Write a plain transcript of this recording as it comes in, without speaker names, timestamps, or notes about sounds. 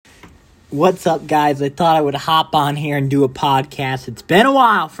What's up, guys? I thought I would hop on here and do a podcast. It's been a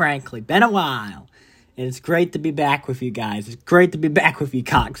while, frankly. Been a while. And it's great to be back with you guys. It's great to be back with you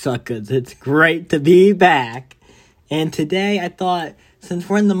cocksuckers. It's great to be back. And today I thought, since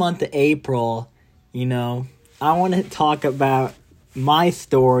we're in the month of April, I want to talk about my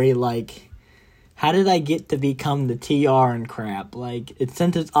story, how did I get to become the TR and crap?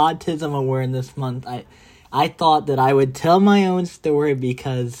 Since it's Autism Awareness Month, I thought that I would tell my own story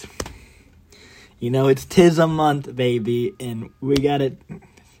because, it's TISM month, baby, and we gotta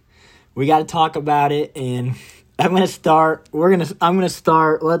talk about it, and let's start from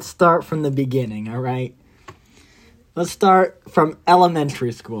the beginning, alright? Let's start from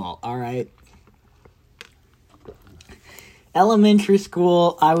elementary school, alright? Elementary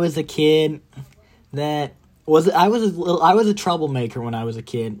school, I was a kid I was a troublemaker when I was a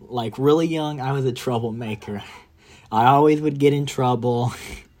kid. Really young, I was a troublemaker. I always would get in trouble.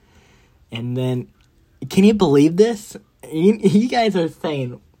 And then, can you believe this? You guys are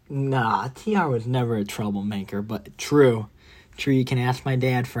saying, nah, TR was never a troublemaker, but true. True, you can ask my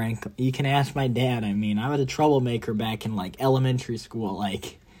dad, Frank. You can ask my dad, I was a troublemaker back in, elementary school.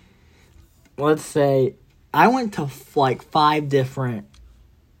 Let's say, I went to, 5 different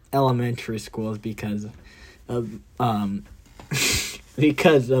elementary schools because of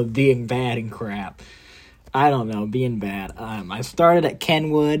being bad and crap. I don't know, being bad. I started at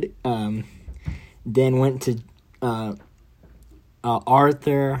Kenwood, then went to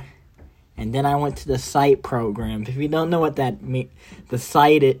Arthur, and then I went to the SITE program. If you don't know what that means, the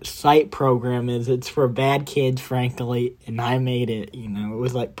SITE program is, it's for bad kids, frankly, and I made it, it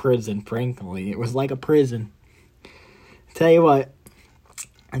was like prison, frankly. It was like a prison. Tell you what,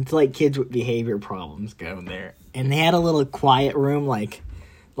 it's like kids with behavior problems go there. And they had a little quiet room, like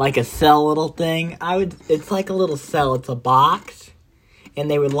a cell little thing. It's like a little cell. It's a box. And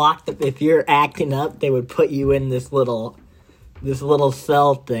they would lock if you're acting up, they would put you in this little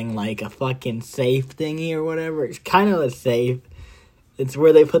cell thing, like a fucking safe thingy or whatever. It's kind of a safe. It's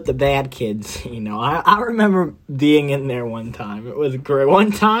where they put the bad kids, I remember being in there one time. It was great.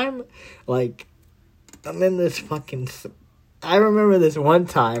 One time, I'm in this fucking... I remember this one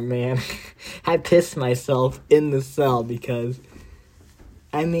time, man, I pissed myself in the cell because,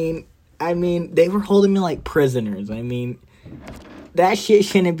 they were holding me like prisoners. That shit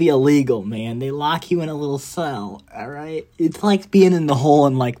shouldn't be illegal, man. They lock you in a little cell, alright? It's like being in the hole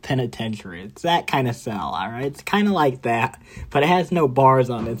in, penitentiary. It's that kind of cell, alright? It's kind of like that, but it has no bars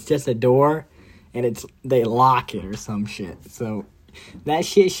on it. It's just a door, and they lock it or some shit. So, that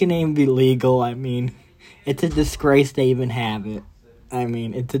shit shouldn't even be legal, It's a disgrace they even have it.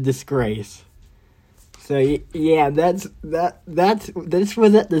 It's a disgrace. So yeah, this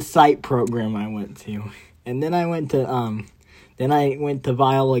was at the SITE program I went to, and then I went to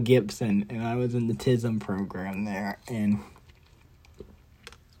Viola Gibson, and I was in the TISM program there, and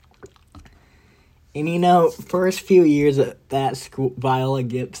first few years at that school, Viola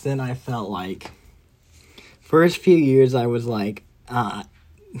Gibson, I felt first few years I was I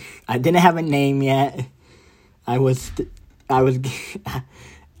didn't have a name yet.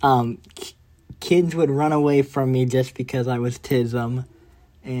 Kids would run away from me just because I was TISM,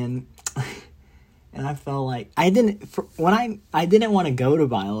 and I felt I didn't want to go to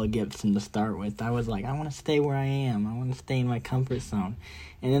Viola Gibson to start with. I was I want to stay where I am. I want to stay in my comfort zone.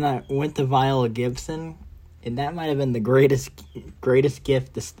 And then I went to Viola Gibson, and that might have been the greatest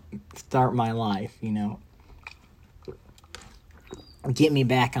gift to start my life, get me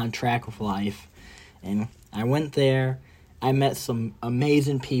back on track with life. And I went there. I met some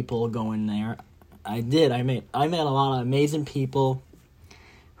amazing people going there. I did. I met a lot of amazing people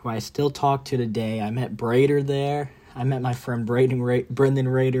who I still talk to today. I met Brader there. I met my friend Brendan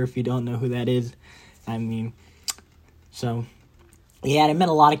Rader, if you don't know who that is. So, yeah, I met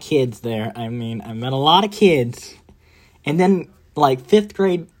a lot of kids there. I met a lot of kids. And then, 5th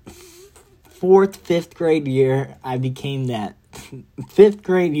grade year, I became that. 5th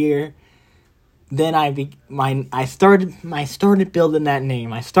grade year, then I started building that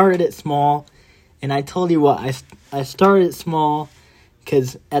name. I started it small, and I told you what, I started it small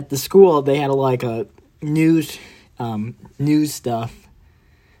because at the school they had a news stuff,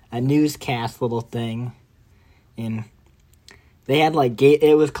 a newscast little thing, and they had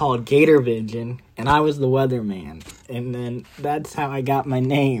it was called Gator Vision, and I was the weatherman, and then that's how I got my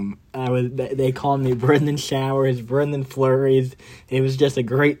name. They called me Brendan Showers, Brendan Flurries. It was just a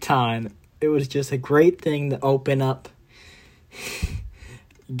great time. It was just a great thing to open up,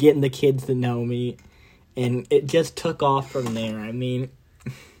 getting the kids to know me, and it just took off from there.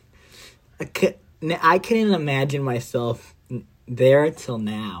 I couldn't imagine myself there till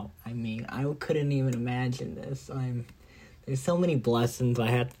now. I mean, I couldn't even imagine this. There's so many blessings I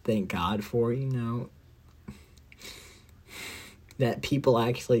have to thank God for, that people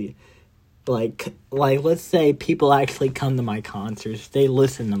actually, like let's say people actually come to my concerts, they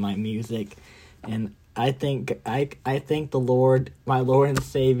listen to my music, and I thank the Lord, my Lord and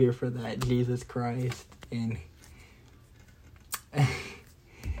Savior, for that, Jesus Christ, and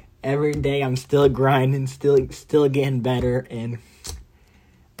every day I'm still grinding, still getting better, and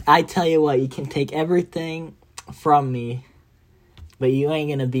I tell you what, you can take everything from me, but you ain't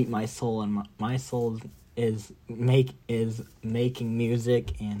gonna beat my soul, and my soul is making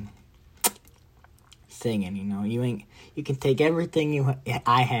music and singing. You can take everything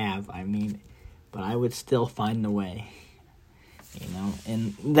I have. I mean, but I would still find a way.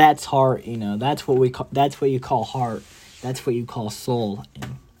 And that's heart. That's what you call heart. That's what you call soul.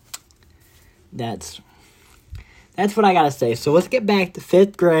 And that's what I gotta say. So let's get back to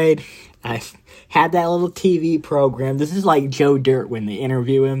 5th grade. I had that little TV program. This is like Joe Dirt when they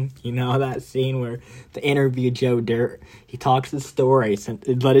interview him. That scene where they interview Joe Dirt. He talks the story,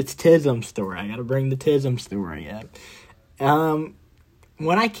 but it's Tism's story. I gotta bring the Tism story up.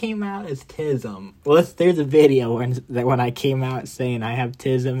 When I came out as Tism, there's a video when I came out saying I have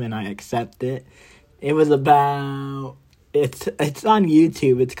Tism and I accept it. It was about, it's on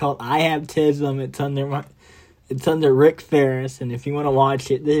YouTube. It's called I Have Tism. It's under Rick Ferris, and if you want to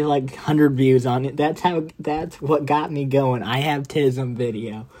watch it, there's like 100 views on it. That's what got me going. I Have Tism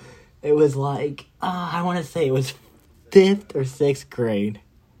video. It was like, I want to say it was 5th or 6th grade.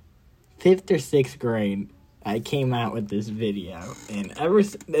 5th or 6th grade, I came out with this video, and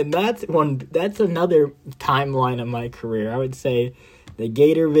that's another timeline of my career. I would say the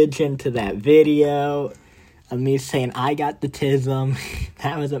Gator Vision to that video. Me saying I got the Tism.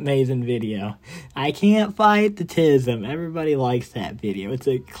 That was an amazing video. I can't fight the Tism. Everybody likes that video. It's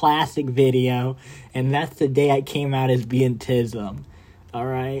a classic video, and that's the day I came out as being Tism. All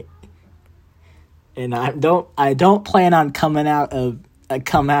right, and I don't plan on coming out of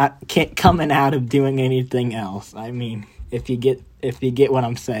doing anything else. I mean, if you get what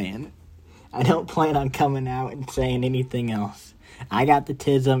I'm saying, I don't plan on coming out and saying anything else. I got the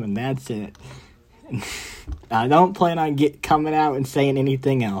Tism, and that's it. I don't plan on coming out and saying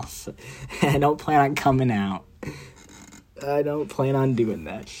anything else. I don't plan on coming out. I don't plan on doing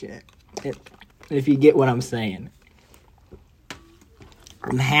that shit. If you get what I'm saying.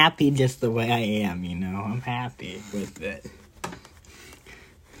 I'm happy just the way I am, I'm happy with it.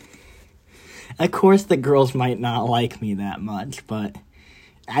 Of course, the girls might not like me that much, but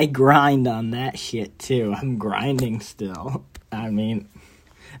I grind on that shit too. I'm grinding still. I mean,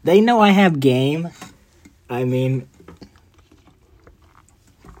 they know I have game.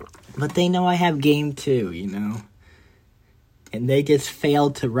 But they know I have game too, And they just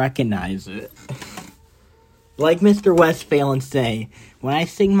failed to recognize it. Like Mr. Westphalen say, when I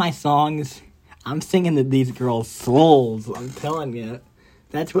sing my songs, I'm singing to these girls' souls. I'm telling you.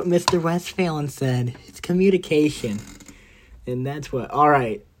 That's what Mr. Westphalen said. It's communication. And that's what...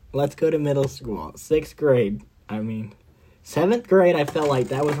 Alright, let's go to middle school. 6th grade. 7th grade, I felt like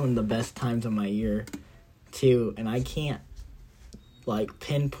that was one of the best times of my year, too. And I can't,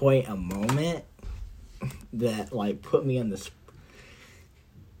 pinpoint a moment that, put me on the...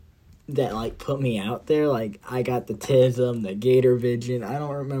 That, put me out there. I got the Tism, the Gator Vision. I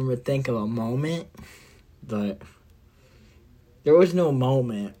don't think of a moment. But... there was no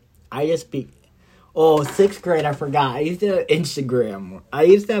moment. I just 6th grade, I forgot. I used to have Instagram. I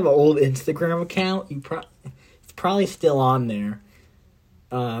used to have an old Instagram account. It's probably still on there.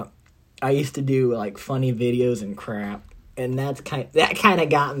 I used to do, funny videos and crap. And that kind of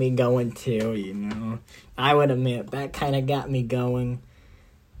got me going, too, I would admit, that kind of got me going,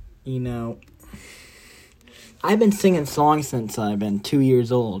 I've been singing songs since I've been 2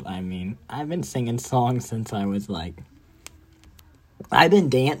 years old. I've been singing songs since I was,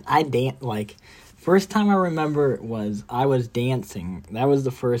 first time I remember was I was dancing. That was the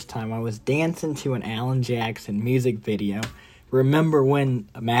first time I was dancing to an Alan Jackson music video. Remember When,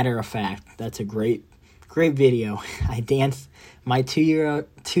 a matter of fact. That's a great video. I danced, my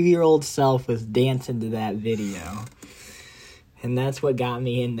 2-year-old self was dancing to that video. And that's what got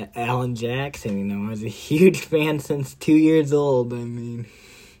me into Alan Jackson, I was a huge fan since 2 years old.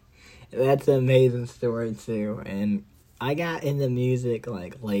 That's an amazing story too. And I got into music,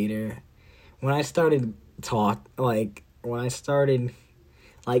 later. When I started 7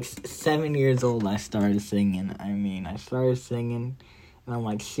 years old, I started singing. I started singing, and I'm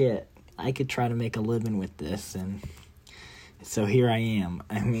like, shit, I could try to make a living with this, and so here I am.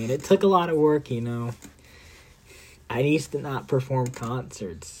 It took a lot of work, I used to not perform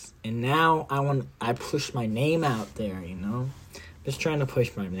concerts, and now I push my name out there, you know? Just trying to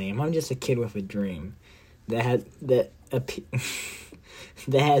push my name. I'm just a kid with a dream that has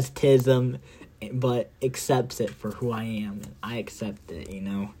tism, but accepts it for who I am. And I accept it, you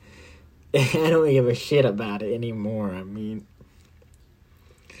know? I don't give a shit about it anymore. I mean,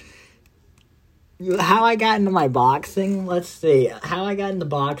 how I got into my boxing, let's see. How I got into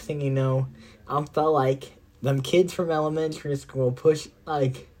boxing, you know, I felt like them kids from elementary school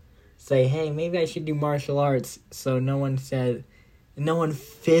say, hey, maybe I should do martial arts, so no one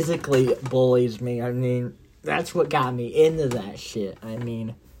physically bullies me. I mean, that's what got me into that shit. I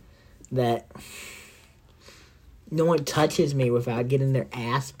mean, that no one touches me without getting their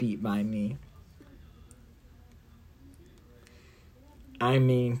ass beat by me. I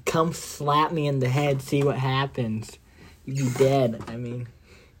mean, come slap me in the head, see what happens. You'd be dead. I mean,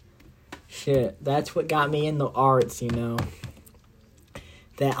 shit. That's what got me into arts, you know.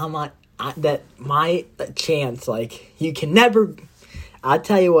 That my chance, like, you can never, I'll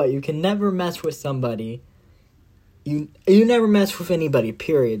tell you what, you can never mess with somebody. You never mess with anybody,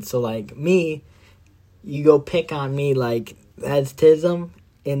 period. So, like, me, you go pick on me, like, that's tism,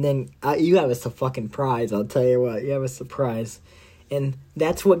 and then you have a fucking prize, I'll tell you what, you have a surprise. And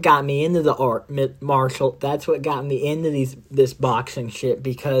that's what got me into the martial, that's what got me into this boxing shit,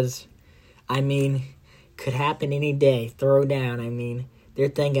 because, I mean, could happen any day, throw down, I mean, they're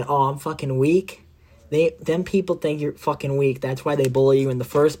thinking, oh, I'm fucking weak. Them people think you're fucking weak, that's why they bully you in the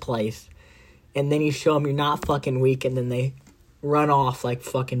first place. And then you show them you're not fucking weak, and then they run off like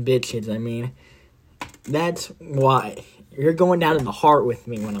fucking bitches, I mean, that's why. You're going down in the heart with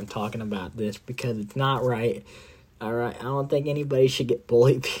me when I'm talking about this, because it's not right. Alright, I don't think anybody should get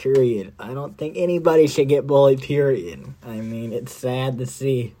bullied, period. I don't think anybody should get bullied, period. I mean, it's sad to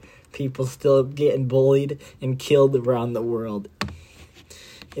see people still getting bullied and killed around the world.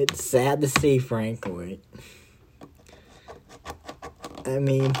 It's sad to see, frankly. I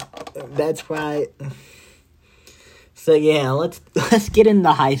mean, that's why. So yeah, let's get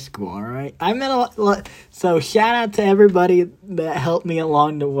into high school, all right? I met a lot. So shout out to everybody that helped me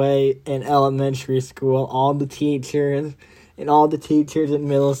along the way in elementary school, all the teachers in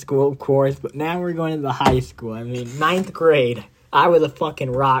middle school, of course. But now we're going to the high school. I mean, 9th grade, I was a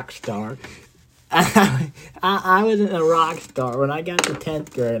fucking rock star. I wasn't a rock star. When I got to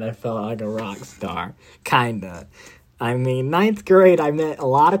 10th grade, I felt like a rock star, kinda. I mean, 9th grade, I met a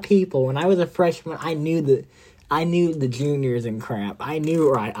lot of people. When I was a freshman, I knew the juniors and crap. I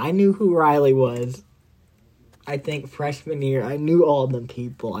knew who Riley was. I think freshman year, I knew all them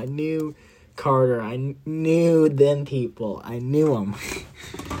people. I knew Carter. I knew them people. I knew them.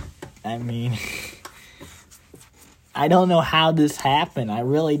 I mean, I don't know how this happened. I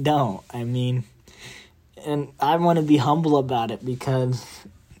really don't. I mean, and I want to be humble about it because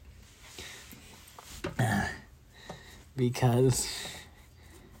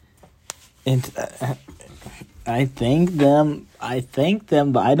it's, I thank them,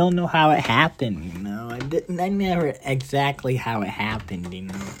 but I don't know how it happened, you know. I never exactly how it happened, you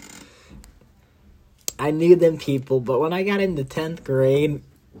know. I knew them people, but when I got into 10th grade,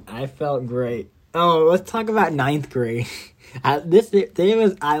 I felt great. Oh, let's talk about 9th grade.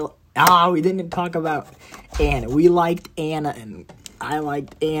 We didn't talk about Anna. We liked Anna, and I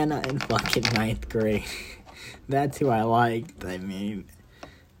liked Anna in fucking 9th grade. That's who I liked, I mean.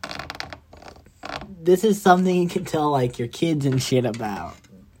 This is something you can tell, like, your kids and shit about.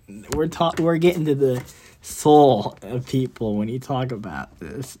 We're getting to the soul of people when you talk about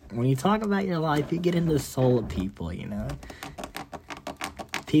this. When you talk about your life, you get into the soul of people, you know?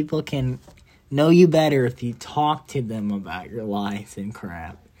 People can know you better if you talk to them about your life and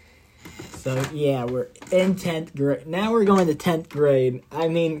crap. So, yeah, we're in 10th grade. Now we're going to 10th grade. I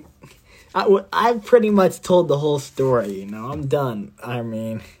mean, I've pretty much told the whole story, you know? I'm done. I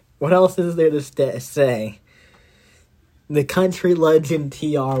mean, what else is there to say? The country legend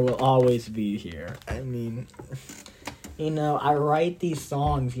TR will always be here. I mean, you know, I write these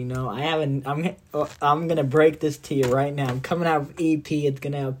songs, you know. I'm gonna break this to you right now. I'm coming out with EP. It's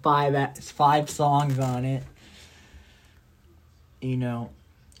gonna have five songs on it. You know,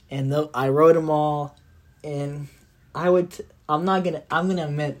 and I wrote them all, and I'm gonna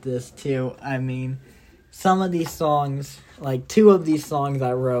admit this too. I mean, some of these songs, like 2 of these songs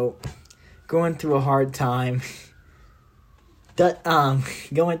I wrote, going through a hard time. Going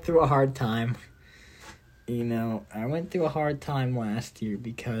through a hard time. You know, I went through a hard time last year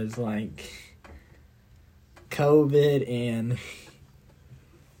because, like, COVID and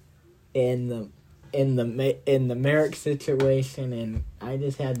in the Merrick situation, and I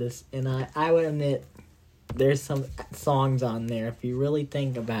just had this, and I would admit, there's some songs on there, if you really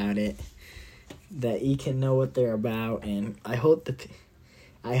think about it, that you can know what they're about. And I hope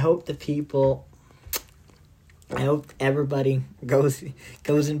everybody goes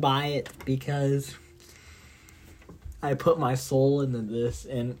and buy it, because I put my soul into this.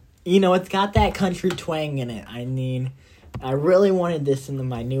 And, it's got that country twang in it. I mean, I really wanted this into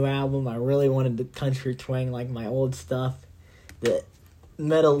my new album. I really wanted the country twang like my old stuff. The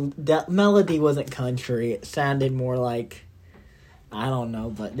melody wasn't country. It sounded more like, I don't know,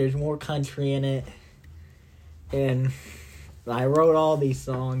 but there's more country in it. And I wrote all these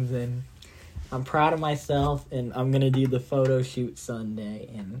songs, and I'm proud of myself, and I'm going to do the photo shoot Sunday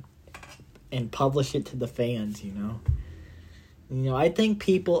and publish it to the fans, I think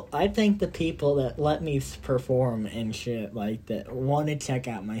the people that let me perform and shit, like, that want to check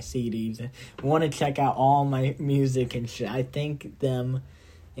out my CDs and want to check out all my music and shit, I thank them.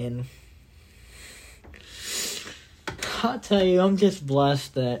 And I'll tell you, I'm just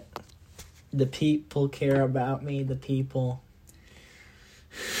blessed that the people care about me, the people.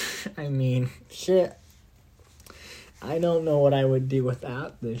 I mean, shit. I don't know what I would do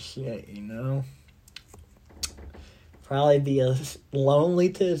without this shit, Probably be a lonely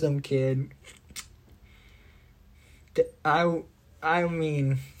Tism kid. I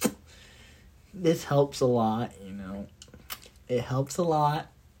mean, this helps a lot, It helps a lot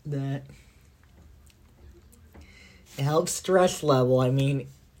that it helps stress level. I mean,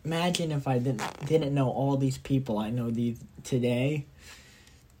 imagine if I didn't know all these people I know today.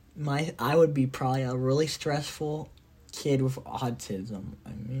 I would be probably a really stressful kid with autism.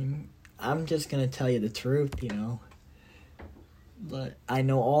 I mean, I'm just gonna tell you the truth, But I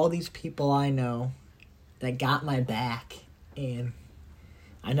know all these people I know that got my back, and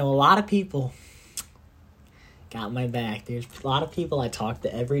I know a lot of people got my back. There's a lot of people I talk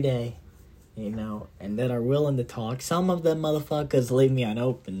to every day, and that are willing to talk. Some of them motherfuckers leave me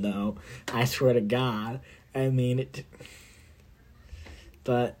unopened, though. I swear to God. I mean,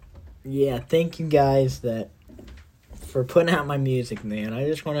 but, yeah, thank you guys for putting out my music, man. I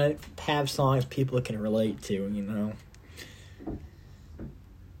just want to have songs people can relate to,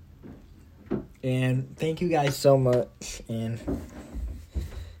 And thank you guys so much. And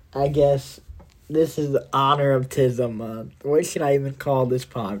I guess this is the honor of Tism Month. What should I even call this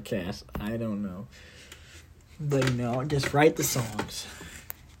podcast? I don't know. But, just write the songs.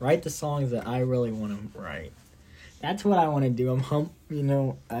 Write the songs that I really want to write. That's what I want to do.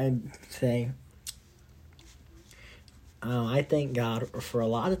 I'd say, I thank God for a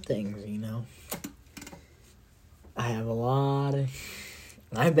lot of things, I have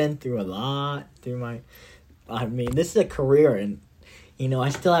I've been through a lot this is a career, and, I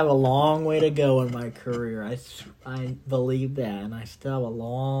still have a long way to go in my career. I believe that, and I still have a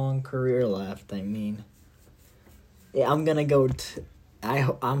long career left. I mean, yeah, I'm gonna go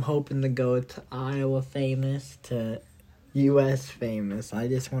I'm hoping to go to Iowa famous, to U.S. famous. I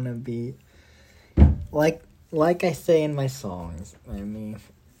just want to be, like I say in my songs, I mean,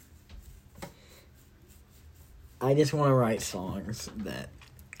 I just want to write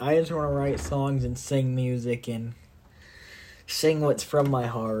songs and sing music and sing what's from my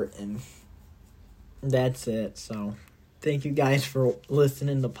heart, and that's it. So, thank you guys for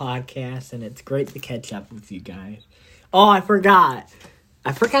listening to the podcast, and it's great to catch up with you guys. Oh, I forgot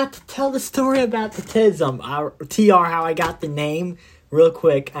to tell the story about the Tism, TR, how I got the name, real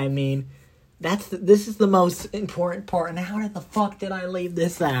quick. I mean, this is the most important part, and how the fuck did I leave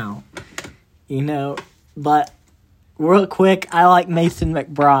this out? But real quick, I like Mason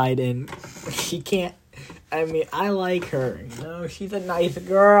McBride, and she can't. I mean, I like her. She's a nice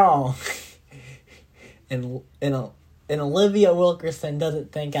girl, and Olivia Wilkerson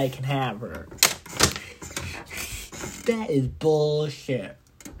doesn't think I can have her. That is bullshit.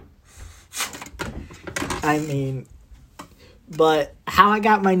 I mean, but how I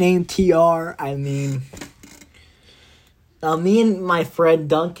got my name TR, I mean, me and my friend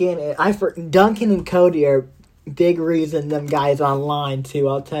Duncan, Duncan and Cody are big reason them guys online too.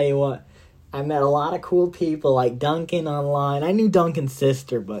 I'll tell you what, I met a lot of cool people like Duncan online. I knew Duncan's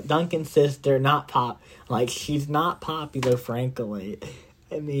sister, but Duncan's sister she's not popular, frankly.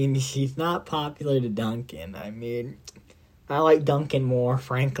 I mean, she's not popular to Duncan. I mean, I like Duncan more,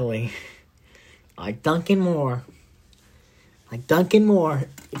 frankly. I like Duncan more.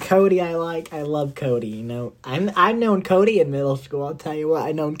 Cody, I love Cody, I've known Cody in middle school. I'll tell you what,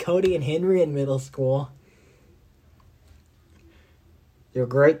 I've known Cody and Henry in middle school. They're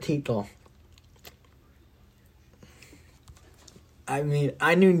great people. I mean,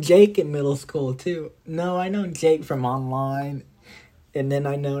 I knew Jake in middle school, too. No, I know Jake from online. And then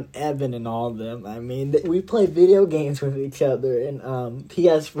I known Evan and all of them. I mean, we play video games with each other in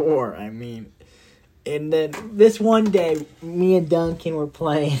PS4. I mean, and then this one day, me and Duncan were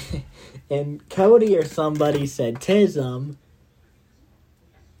playing, and Cody or somebody said Tism,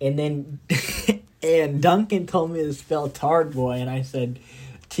 and then and Duncan told me to spell Tard Boy, and I said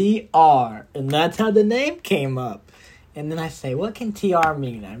TR, and that's how the name came up. And then I say, what can TR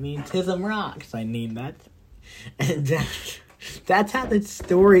mean? I mean, Tism Rocks. I mean, and that's how the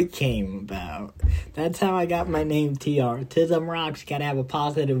story came about. That's how I got my name TR. Tism Rocks. You gotta have a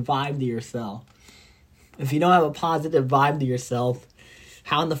positive vibe to yourself. If you don't have a positive vibe to yourself,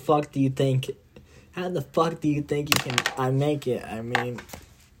 how in the fuck do you think you can make it? I mean,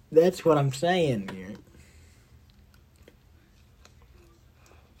 that's what I'm saying here.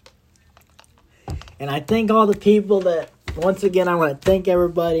 And I thank all the people that, once again, I want to thank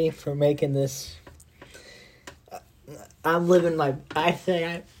everybody for making this.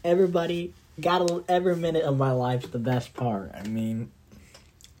 Everybody got every minute of my life's the best part. I mean,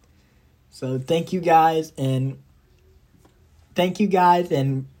 so thank you guys, and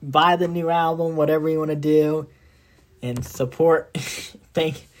buy the new album, whatever you want to do, and support,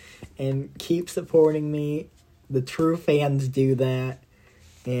 and keep supporting me. The true fans do that,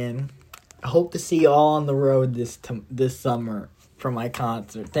 and I hope to see you all on the road this summer for my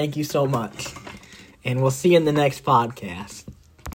concert. Thank you so much. And we'll see you in the next podcast.